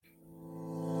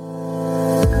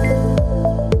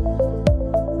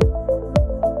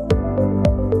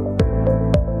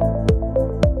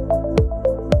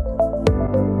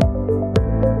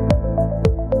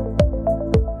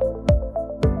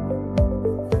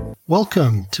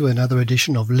Welcome to another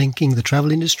edition of Linking the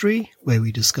Travel Industry, where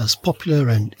we discuss popular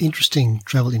and interesting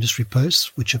travel industry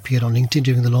posts which appeared on LinkedIn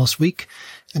during the last week,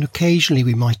 and occasionally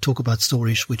we might talk about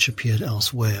stories which appeared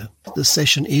elsewhere. This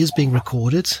session is being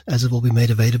recorded, as it will be made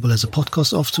available as a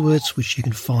podcast afterwards, which you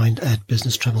can find at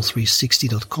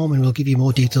businesstravel360.com, and we'll give you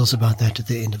more details about that at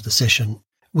the end of the session.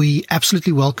 We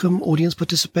absolutely welcome audience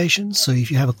participation, so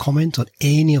if you have a comment on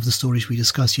any of the stories we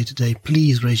discuss here today,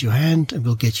 please raise your hand and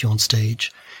we'll get you on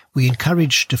stage. We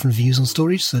encourage different views on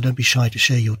stories, so don't be shy to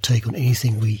share your take on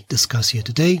anything we discuss here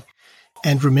today.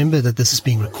 And remember that this is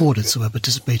being recorded, so we're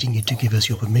participating in to give us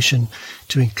your permission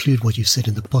to include what you've said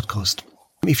in the podcast.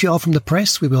 If you are from the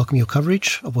press, we welcome your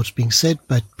coverage of what's being said,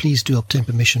 but please do obtain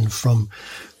permission from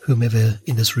whomever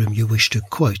in this room you wish to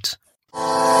quote.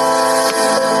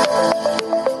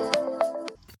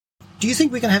 Do you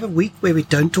think we're going to have a week where we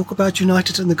don't talk about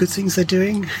United and the good things they're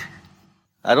doing?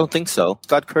 I don't think so.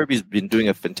 Scott Kirby's been doing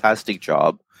a fantastic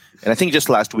job. And I think just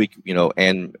last week,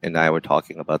 Anne and I were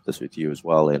talking about this with you as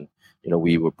well. And,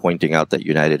 we were pointing out that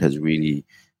United has really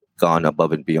gone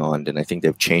above and beyond. And I think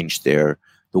they've changed the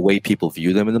way people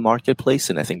view them in the marketplace.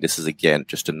 And I think this is, again,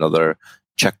 just another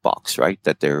checkbox, right?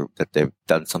 That they've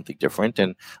done something different.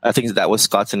 And I think that was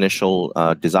Scott's initial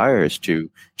desire, is to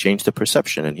change the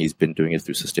perception. And he's been doing it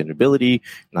through sustainability.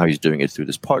 Now he's doing it through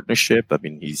this partnership. I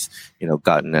mean, he's,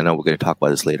 gotten, I know we're going to talk about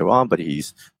this later on, but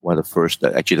he's one of the first,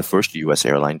 actually the first U.S.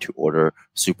 airline to order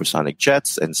supersonic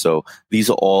jets. And so these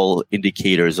are all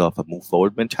indicators of a move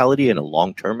forward mentality and a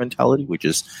long-term mentality, which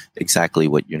is exactly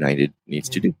what United needs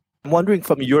to do. I'm wondering,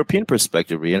 from a European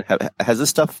perspective, Rian, has this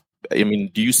stuff,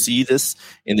 do you see this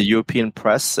in the European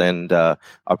press, and are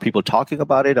people talking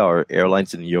about it? Are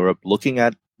airlines in Europe looking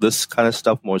at this kind of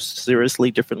stuff more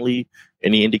seriously, differently?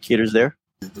 Any indicators there?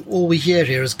 All we hear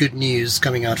here is good news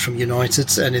coming out from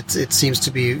United, and it seems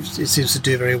to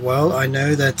do very well. I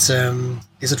know that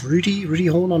is it Rudy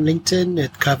Horn on LinkedIn?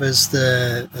 It covers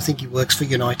I think he works for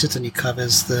United, and he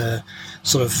covers the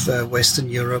sort of Western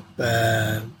Europe.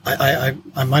 I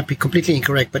might be completely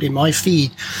incorrect, but in my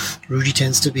feed, Rudy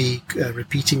tends to be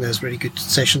repeating those really good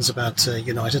sessions about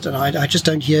United, and I just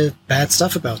don't hear bad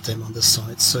stuff about them on this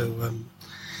site. So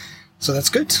that's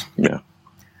good. Yeah.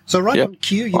 So on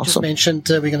cue, you awesome. Just mentioned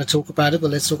we're going to talk about it, but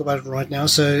let's talk about it right now.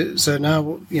 So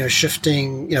now,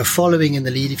 shifting, following in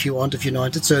the lead, if you want, of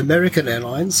United. So American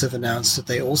Airlines have announced that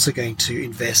they're also going to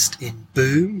invest in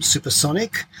Boom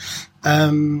Supersonic.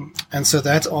 And so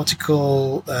that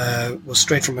article was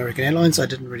straight from American Airlines. I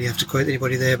didn't really have to quote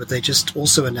anybody there, but they just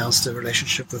also announced a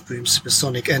relationship with Boom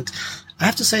Supersonic. And I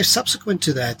have to say, subsequent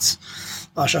to that,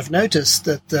 Ash, I've noticed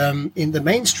that in the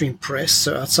mainstream press,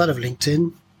 so outside of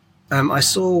LinkedIn, I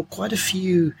saw quite a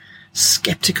few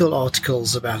skeptical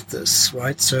articles about this,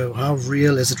 right? So how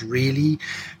real is it really?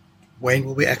 When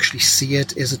will we actually see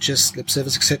it? Is it just lip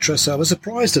service, etc.? So I was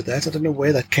surprised at that. I don't know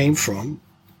where that came from.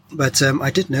 But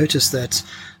I did notice that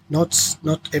not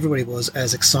everybody was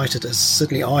as excited as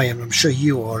certainly I am. I'm sure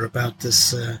you are about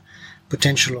this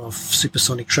potential of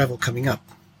supersonic travel coming up.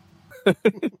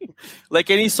 Like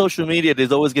any social media,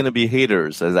 there's always going to be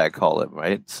haters, as I call it,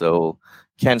 right? So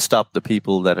can't stop the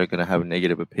people that are going to have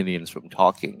negative opinions from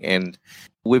talking. And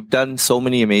we've done so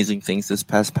many amazing things this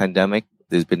past pandemic.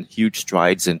 There's been huge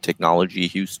strides in technology,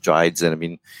 huge strides.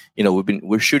 And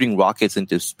we're shooting rockets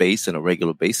into space on a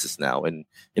regular basis now. And,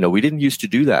 we didn't used to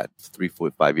do that 3,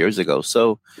 4, 5 years ago.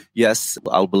 So yes,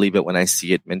 I'll believe it when I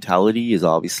see it. Mentality is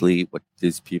obviously what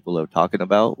these people are talking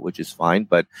about, which is fine.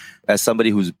 But as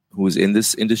somebody who's in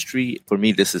this industry, for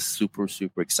me, this is super,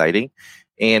 super exciting.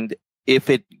 And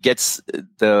if it gets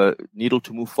the needle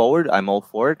to move forward, I'm all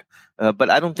for it.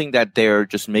 But I don't think that they're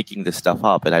just making this stuff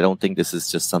up. And I don't think this is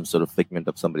just some sort of figment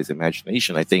of somebody's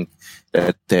imagination. I think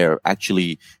that they're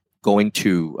actually going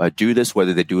to do this,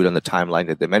 whether they do it on the timeline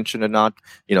that they mentioned or not.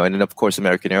 And then, of course,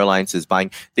 American Airlines is buying.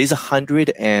 There's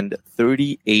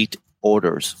 138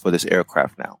 orders for this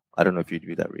aircraft now. I don't know if you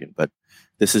do that, Rian, but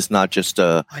this is not just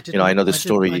I know the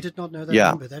story. I did not know that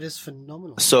number. That is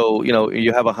phenomenal. So,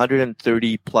 you have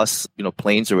 130 plus,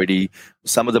 planes already.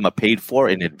 Some of them are paid for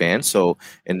in advance. So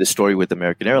in the story with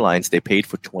American Airlines, they paid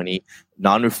for 20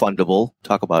 non-refundable,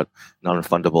 talk about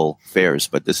non-refundable fares,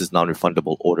 but this is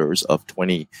non-refundable orders of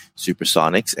 20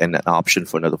 supersonics and an option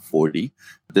for another 40.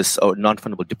 This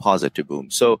non-refundable deposit to Boom.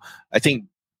 So I think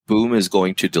Boom is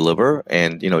going to deliver.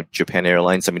 And, Japan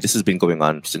Airlines, this has been going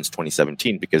on since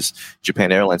 2017 because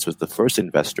Japan Airlines was the first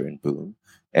investor in Boom.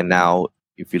 And now,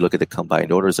 if you look at the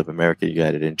combined orders of American,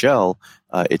 United, and JAL,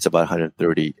 it's about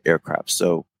 130 aircraft.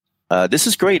 So this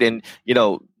is great. And,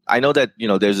 I know that,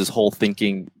 there's this whole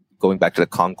thinking going back to the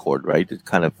Concorde, right? It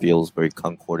kind of feels very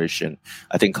Concorde-ish, and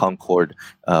I think Concorde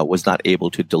was not able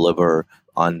to deliver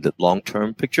on the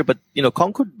long-term picture. But,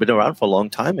 Concorde been around for a long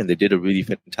time, and they did a really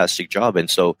fantastic job. And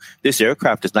so this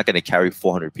aircraft is not going to carry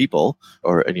 400 people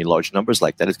or any large numbers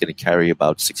like that. It's going to carry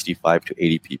about 65 to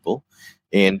 80 people.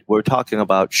 And we're talking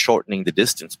about shortening the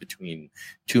distance between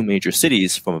two major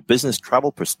cities from a business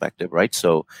travel perspective, right?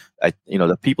 So,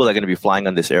 the people that are going to be flying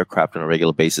on this aircraft on a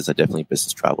regular basis are definitely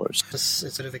business travelers. A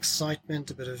sort of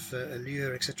excitement, a bit of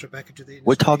allure, etc. back into the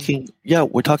industry.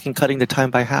 We're talking cutting the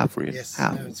time by half, really. Yes,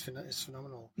 half. No, it's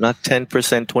phenomenal. Not 10%,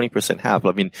 20%, half.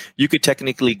 I mean, you could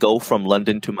technically go from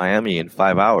London to Miami in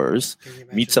 5 hours,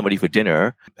 meet somebody for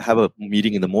dinner, have a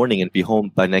meeting in the morning, and be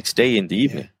home by next day in the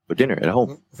evening. For dinner at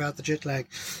home without the jet lag.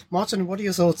 Martin, what are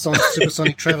your thoughts on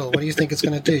supersonic travel? What do you think it's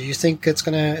going to do? Do you think it's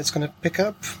going to pick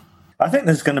up? I think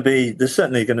there's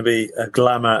certainly going to be a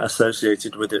glamour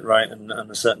associated with it, right? And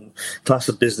a certain class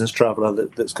of business traveller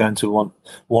that's going to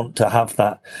want to have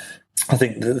that. I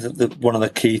think one of the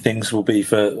key things will be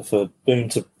for Boom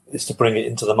to bring it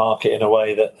into the market in a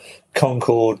way that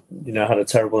Concorde, had a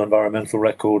terrible environmental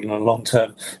record and a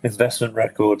long-term investment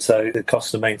record. So the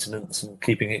cost of maintenance and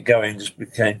keeping it going just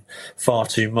became far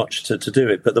too much to do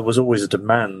it. But there was always a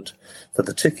demand for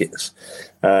the tickets.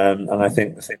 And I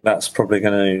think that's probably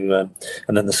going to,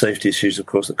 and then the safety issues, of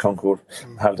course, that Concorde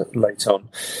had late on,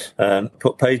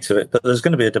 put paid to it. But there's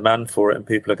going to be a demand for it, and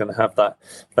people are going to have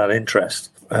that interest.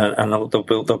 And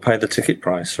they'll pay the ticket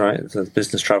price, right? The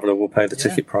business traveller will pay the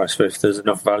ticket price if there's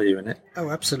enough value in it. Oh,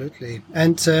 absolutely.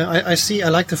 And I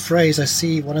like the phrase. I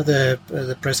see one of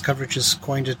the press coverages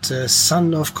coined it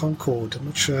 "son of Concorde." I'm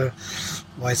not sure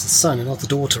why it's the son and not the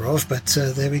daughter of, but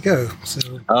there we go.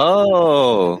 So.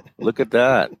 Oh, look at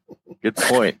that! Good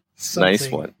point. Nice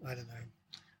one. I don't know.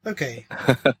 Okay,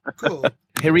 cool.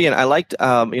 Hey, Rian, I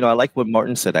liked what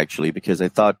Martin said actually, because I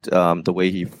thought the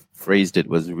way he phrased it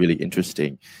was really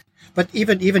interesting. But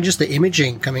even just the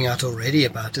imaging coming out already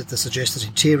about it, the suggested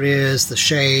interiors, the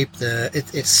shape,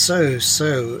 it's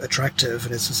so attractive,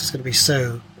 and it's just going to be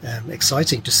so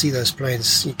exciting to see those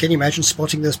planes. Can you imagine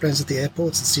spotting those planes at the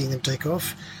airports and seeing them take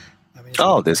off? I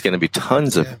mean, there's going to be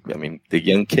tons of. I mean, the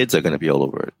young kids are going to be all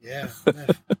over it. Yeah,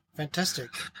 fantastic.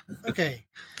 Okay.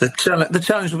 The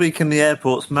challenge will be, can the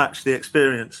airports match the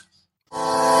experience?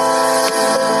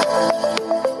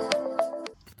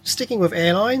 Sticking with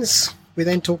airlines, we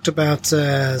then talked about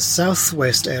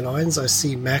Southwest Airlines. I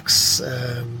see Max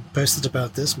posted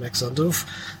about this, Max Zondorf,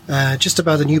 just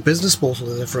about a new business portal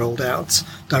that they've rolled out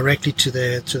directly to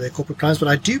their corporate clients. But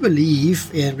I do believe,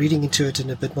 in reading into it in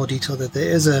a bit more detail, that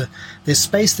there's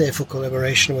space there for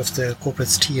collaboration with the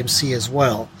corporate's TMC as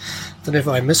well. I don't know if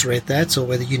I misread that or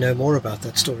whether you know more about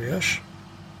that story, Ash.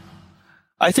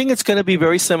 I think it's going to be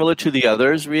very similar to the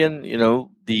others, Rian.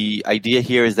 The idea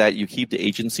here is that you keep the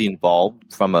agency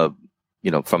involved from a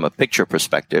picture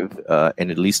perspective, and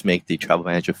at least make the travel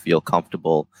manager feel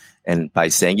comfortable. And by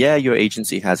saying, your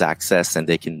agency has access and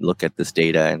they can look at this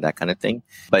data and that kind of thing.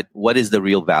 But what is the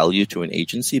real value to an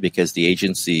agency? Because the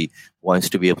agency wants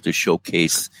to be able to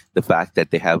showcase the fact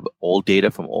that they have all data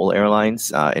from all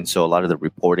airlines. And so a lot of the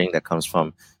reporting that comes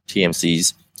from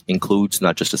TMCs includes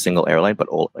not just a single airline, but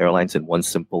all airlines in one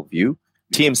simple view.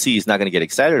 TMC is not going to get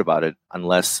excited about it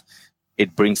unless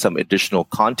it brings some additional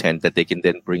content that they can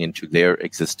then bring into their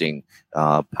existing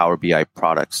Power BI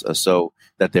products, so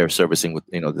that they're servicing with,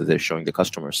 that they're showing the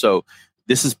customer. So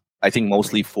this is, I think,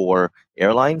 mostly for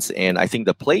airlines. And I think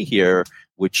the play here,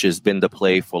 which has been the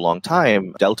play for a long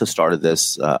time, Delta started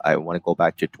this, I want to go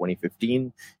back to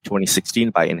 2015,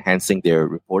 2016, by enhancing their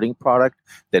reporting product.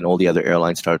 Then all the other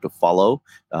airlines started to follow.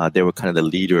 They were kind of the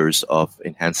leaders of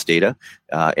enhanced data.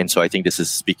 And so I think this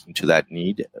is speaking to that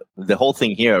need. The whole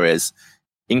thing here is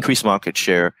increase market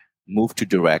share, move to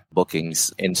direct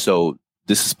bookings. And so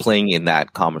this is playing in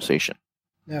that conversation.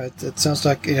 No, it sounds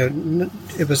like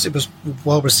it was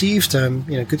well received.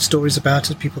 Good stories about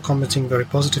it. People commenting very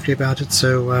positively about it.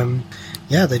 So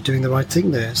they're doing the right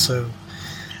thing there. So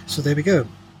there we go.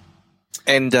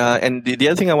 And the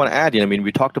other thing I want to add,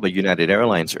 we talked about United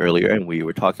Airlines earlier, and we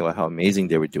were talking about how amazing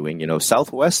they were doing.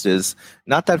 Southwest is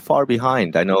not that far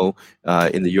behind. I know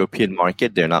in the European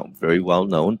market, they're not very well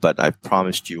known, but I've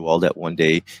promised you all that one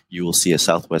day you will see a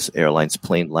Southwest Airlines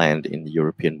plane land in the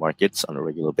European markets on a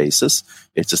regular basis.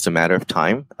 It's just a matter of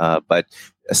time. But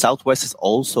Southwest has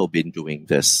also been doing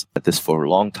this for a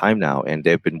long time now, and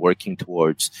they've been working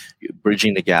towards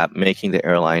bridging the gap, making the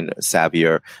airline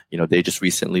savvier. They just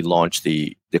recently launched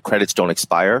the credits don't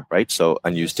expire, right? So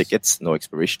unused tickets, no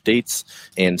expiration dates.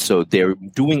 And so they're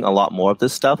doing a lot more of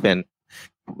this stuff, and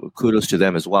kudos to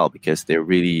them as well, because they're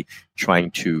really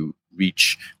trying to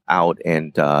reach out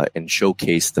and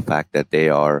showcase the fact that they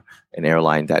are an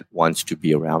airline that wants to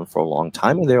be around for a long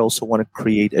time, and they also want to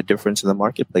create a difference in the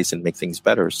marketplace and make things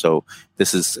better. So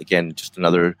this is, again, just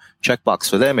another checkbox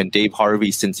for them. And Dave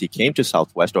Harvey, since he came to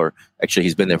Southwest, or actually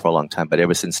he's been there for a long time, but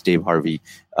ever since Dave Harvey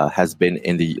has been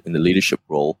in the leadership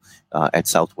role at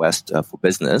Southwest for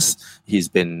business, he's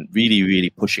been really,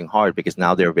 really pushing hard, because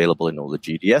now they're available in all the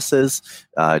GDSs.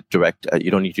 Direct, you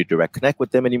don't need to direct connect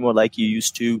with them anymore like you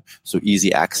used to. So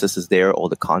easy access is there, all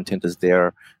the content is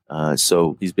there.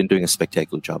 So he's been doing a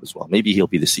spectacular job as well. Maybe he'll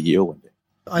be the CEO one day.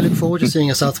 I look forward to seeing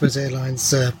a Southwest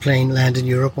Airlines plane land in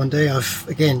Europe one day. I've,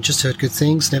 again, just heard good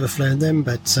things, never flown them,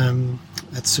 but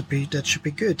that should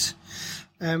be good.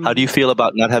 How do you feel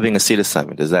about not having a seat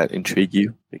assignment? Does that intrigue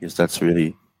you? Because that's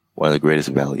really one of the greatest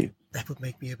value. That would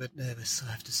make me a bit nervous,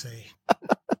 I have to say.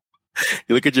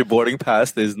 You look at your boarding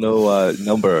pass, there's no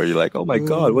number. You're like, oh my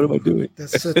God, what am I doing?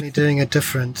 That's certainly doing it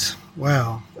different.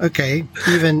 Wow. Okay.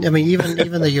 Even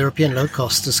the European low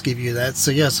costers give you that.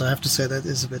 So yes, I have to say that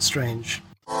is a bit strange.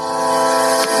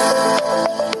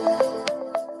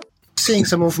 Seeing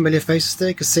some more familiar faces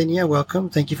there. Ksenia, welcome.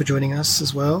 Thank you for joining us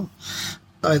as well.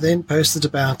 I then posted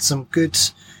about some good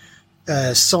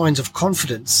signs of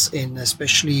confidence in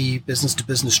especially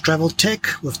business-to-business travel tech,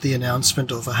 with the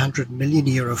announcement of a €100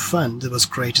 million fund that was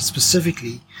created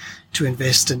specifically to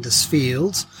invest in this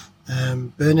field.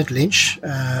 Bernard Lynch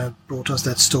brought us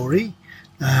that story,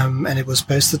 and it was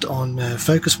posted on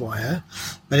FocusWire.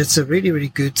 But it's a really, really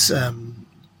good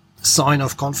sign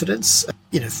of confidence.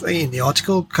 In the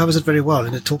article covers it very well,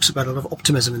 and it talks about a lot of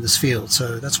optimism in this field.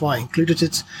 So that's why I included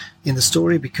it in the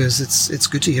story, because it's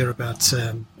good to hear about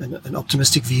an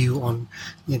optimistic view on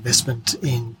the investment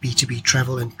in B2B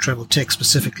travel and travel tech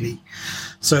specifically.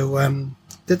 So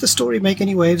did the story make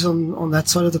any waves on that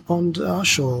side of the pond,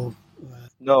 Ash, or?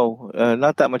 No,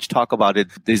 not that much talk about it.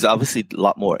 There's obviously a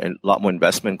lot more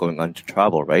investment going on to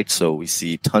travel, right? So we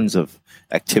see tons of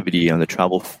activity on the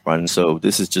travel front. So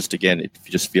this is just, again, it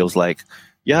just feels like,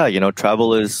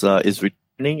 travel is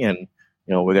returning, and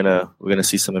we're gonna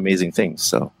see some amazing things.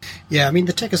 So yeah, I mean,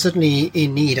 the tech is certainly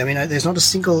in need. I mean, there's not a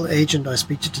single agent I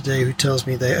speak to today who tells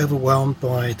me they're overwhelmed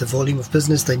by the volume of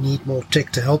business. They need more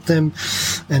tech to help them,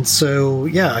 and so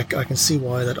yeah, I can see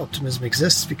why that optimism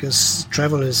exists, because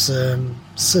travel is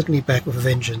certainly back with a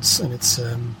vengeance, and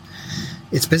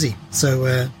it's busy. So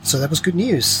that was good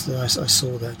news that I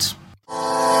saw that.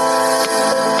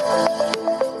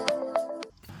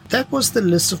 That was the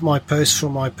list of my posts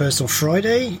from my post on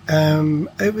Friday.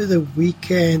 Over the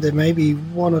weekend, there may be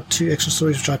one or two extra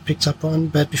stories which I picked up on.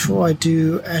 But before I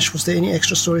do, Ash, was there any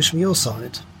extra stories from your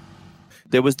side?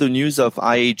 There was the news of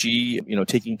IAG,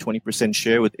 taking 20%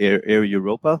 share with Air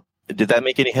Europa. Did that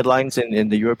make any headlines in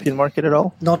the European market at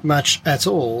all? Not much at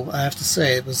all, I have to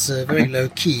say. It was very low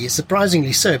key,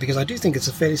 surprisingly so, because I do think it's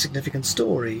a fairly significant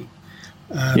story.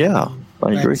 Yeah,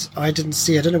 I agree. I didn't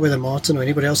see. I don't know whether Martin or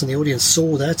anybody else in the audience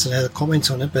saw that and had a comment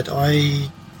on it, but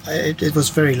it was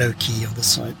very low key on the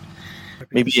site.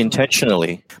 Maybe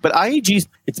intentionally, but IAG,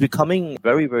 it's becoming a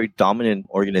very, very dominant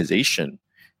organization,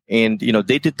 and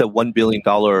they did the $1 billion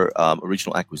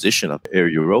original acquisition of Air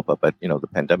Europa, but the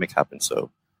pandemic happened,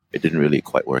 so it didn't really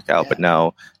quite work out. Yeah. But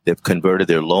now they've converted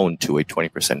their loan to a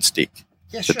 20% stake.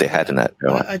 Yeah, that they had in that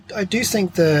airline. I do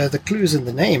think the clue's in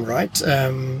the name, right?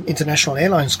 International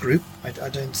Airlines Group. I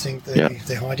don't think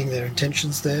they're hiding their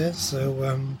intentions there.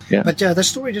 So, But yeah, the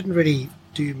story didn't really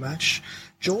do much.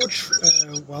 George,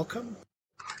 welcome.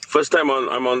 First time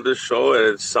I'm on this show,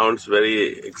 and it sounds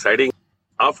very exciting.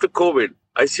 After COVID,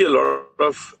 I see a lot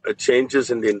of changes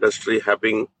in the industry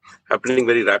happening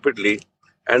very rapidly,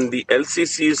 and the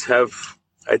LCCs have,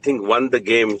 I think, won the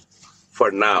game. For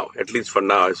now, at least for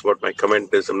now, is what my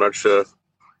comment is. I'm not sure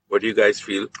what you guys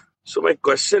feel. So my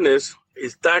question is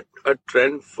that a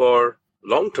trend for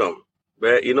long term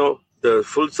where, the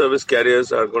full service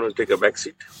carriers are going to take a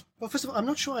backseat? Well, first of all, I'm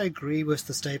not sure I agree with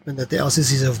the statement that the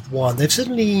LCCs have won. They've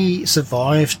certainly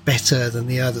survived better than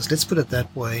the others. Let's put it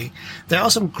that way. There are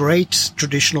some great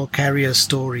traditional carrier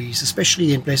stories,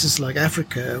 especially in places like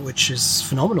Africa, which is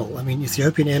phenomenal. I mean,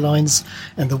 Ethiopian Airlines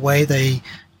and the way they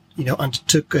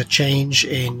undertook a change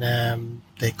in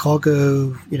their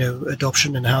cargo,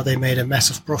 adoption, and how they made a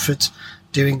massive profit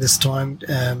during this time.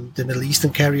 The Middle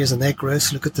Eastern carriers and their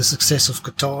growth, look at the success of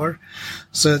Qatar.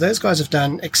 So those guys have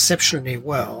done exceptionally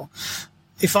well.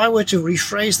 If I were to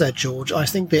rephrase that, George, I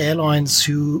think the airlines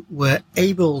who were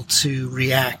able to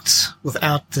react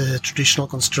without the traditional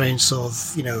constraints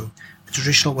of, the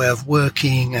traditional way of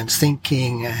working and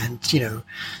thinking and,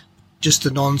 just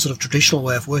the non-sort of traditional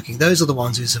way of working, those are the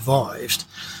ones who survived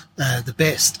the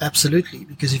best, absolutely.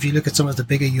 Because if you look at some of the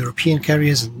bigger European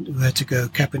carriers and who had to go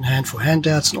cap in hand for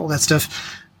handouts and all that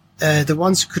stuff, the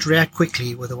ones who could react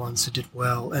quickly were the ones who did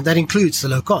well. And that includes the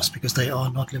low cost, because they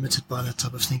are not limited by that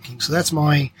type of thinking. So that's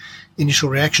my initial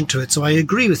reaction to it. So I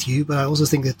agree with you, but I also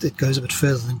think that it goes a bit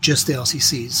further than just the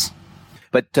LCCs.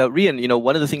 But Rian,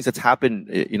 one of the things that's happened,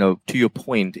 to your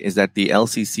point, is that the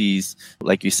LCCs,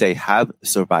 like you say, have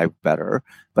survived better,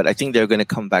 but I think they're going to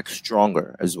come back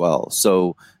stronger as well.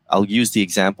 So I'll use the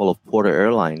example of Porter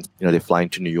Airlines. They fly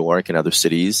into New York and other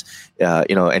cities,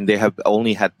 and they have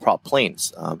only had prop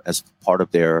planes as part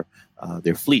of their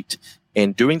fleet.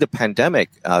 And during the pandemic,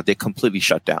 they completely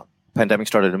shut down. Pandemic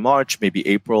started in March, maybe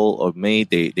April or May.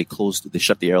 They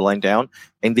shut the airline down,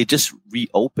 and they just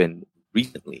reopened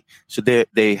recently. So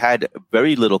they had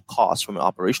very little cost from an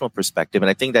operational perspective. And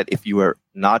I think that if you are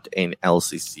not an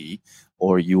LCC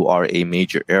or you are a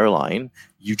major airline,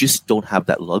 you just don't have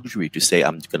that luxury to say,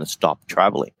 I'm going to stop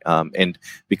traveling. And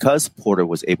because Porter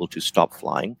was able to stop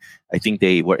flying, I think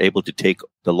they were able to take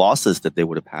the losses that they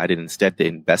would have had, and instead they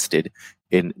invested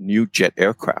in new jet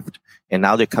aircraft. And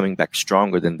now they're coming back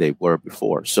stronger than they were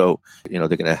before. So, they're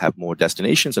going to have more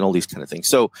destinations and all these kind of things.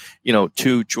 So,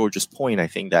 to George's point, I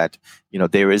think that,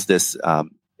 there is this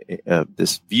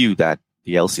this view that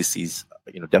the LCCs,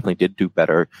 definitely did do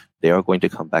better. They are going to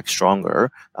come back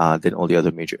stronger than all the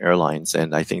other major airlines.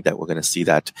 And I think that we're going to see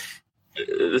that.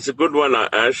 It's a good one,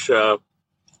 Ash. I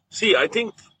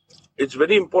think it's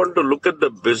very important to look at the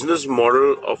business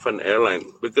model of an airline,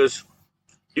 because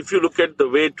if you look at the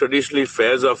way traditionally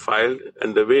fares are filed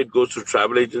and the way it goes to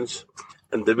travel agents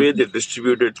and the way they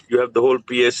distribute it, you have the whole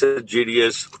PSS,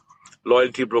 GDS,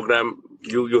 loyalty program,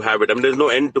 you have it. I mean, there's no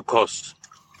end to costs.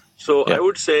 So yeah. I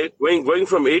would say going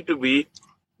from A to B,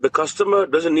 the customer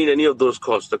doesn't need any of those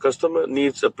costs. The customer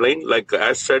needs a plane, like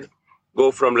Ash said,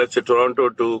 go from, let's say, Toronto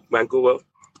to Vancouver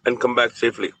and come back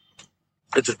safely.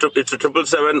 It's a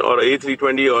 777 or a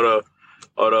A320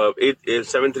 or a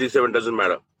 737, doesn't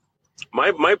matter.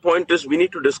 My point is we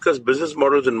need to discuss business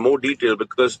models in more detail,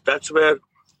 because that's where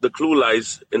the clue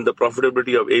lies in the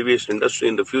profitability of aviation industry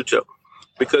in the future,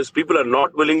 because people are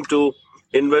not willing to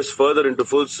invest further into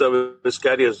full service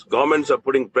carriers. Governments are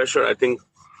putting pressure, I think,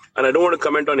 and I don't want to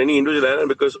comment on any individual airline,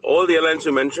 because all the airlines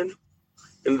you mentioned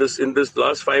in this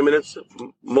last 5 minutes,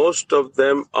 most of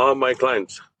them are my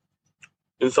clients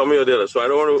in some way or the other. So I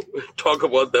don't want to talk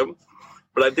about them,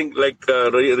 but I think like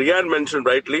Rian mentioned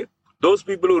rightly, those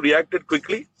people who reacted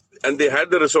quickly and they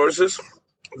had the resources,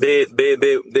 they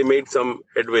made some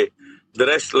headway. The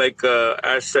rest, like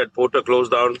Ash said, Porter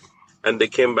closed down and they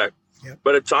came back. Yep.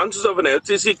 But the chances of an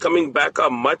LCC coming back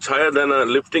are much higher than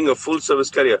lifting a full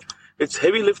service carrier. It's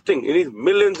heavy lifting. You need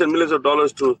millions and millions of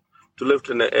dollars to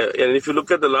lift. And if you look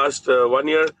at the last 1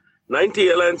 year, 90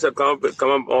 airlines have come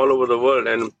up all over the world,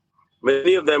 and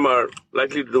many of them are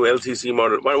likely to do LCC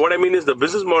model. What I mean is the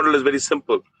business model is very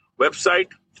simple. Website,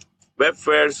 web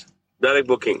fares, direct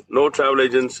booking, no travel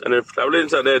agents. And if travel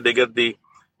agents are there, they get the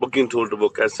booking tool to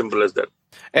book, as simple as that.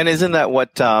 And isn't that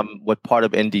what part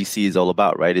of NDC is all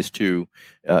about, right? Is to,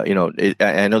 I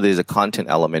know there's a content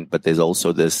element, but there's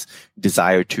also this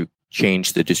desire to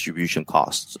change the distribution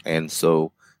costs. And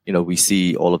so, we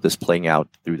see all of this playing out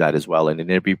through that as well. And in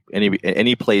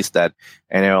any place that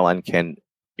an airline can,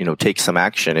 take some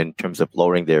action in terms of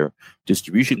lowering their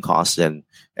distribution costs and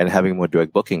having more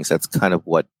direct bookings, that's kind of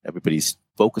what everybody's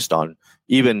focused on.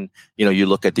 Even, you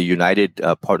look at the United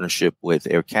partnership with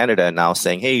Air Canada now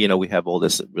saying, hey, we have all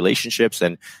these relationships,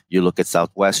 and you look at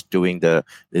Southwest doing the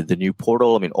new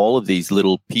portal. I mean, all of these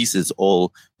little pieces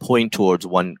all point towards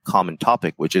one common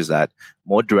topic, which is that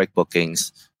more direct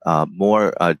bookings,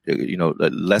 more,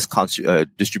 less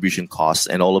distribution costs,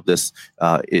 and all of this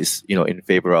is, in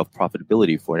favor of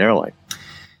profitability for an airline.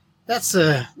 That's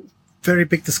a very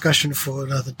big discussion for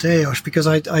another day, Ash, because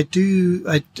I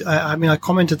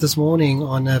commented this morning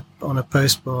on a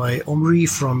post by Omri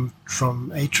from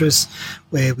Atris,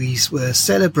 where we were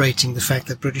celebrating the fact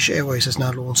that British Airways has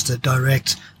now launched a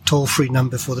direct toll-free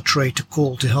number for the trade to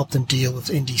call to help them deal with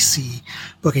NDC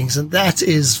bookings, and that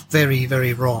is very,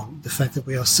 very wrong. The fact that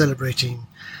we are celebrating,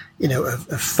 a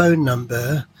phone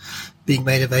number being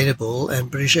made available, and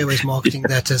British Airways marketing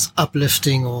that as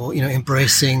uplifting or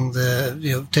embracing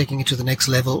the taking it to the next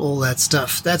level, all that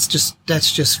stuff. That's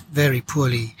just very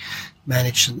poorly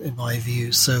managed in my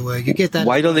view. So you get that.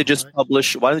 Why don't they just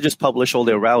publish? Why don't they just publish all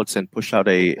their routes and push out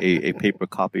a paper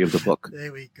copy of the book?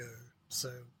 There we go.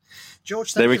 So,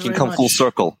 George, there we can come full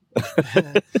circle.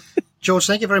 George,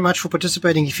 thank you very much for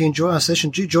participating. If you enjoy our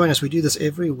session, do join us. We do this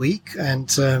every week, and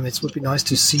it would be nice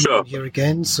to see you here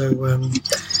again. So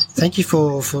Thank you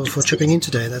for chipping in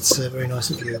today. That's very nice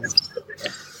of you.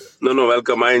 No,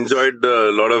 welcome. I enjoyed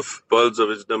a lot of pearls of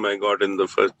wisdom I got in the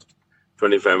first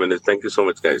 25 minutes. Thank you so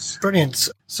much, guys. Brilliant.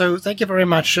 So thank you very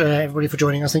much, everybody, for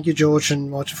joining us. Thank you, George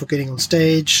and Martin, for getting on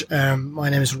stage. My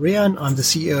name is Rian. I'm the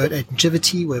CEO at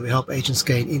Agentivity, where we help agents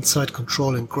gain insight,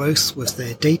 control, and growth with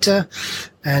their data.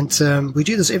 And we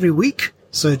do this every week.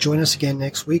 So join us again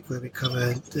next week, where we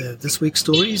cover this week's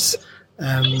stories.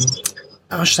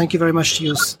 Ash, thank you very much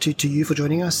to you for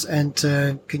joining us. And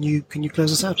can you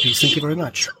close us out, please? Thank you very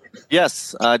much.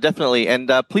 Yes, definitely. And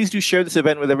please do share this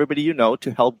event with everybody you know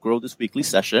to help grow this weekly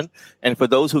session. And for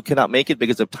those who cannot make it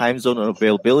because of time zone or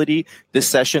availability, this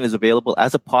session is available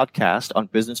as a podcast on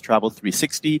Business Travel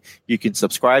 360. You can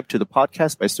subscribe to the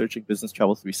podcast by searching Business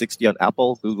Travel 360 on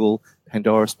Apple, Google,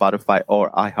 Pandora, Spotify,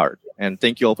 or iHeart. And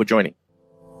thank you all for joining.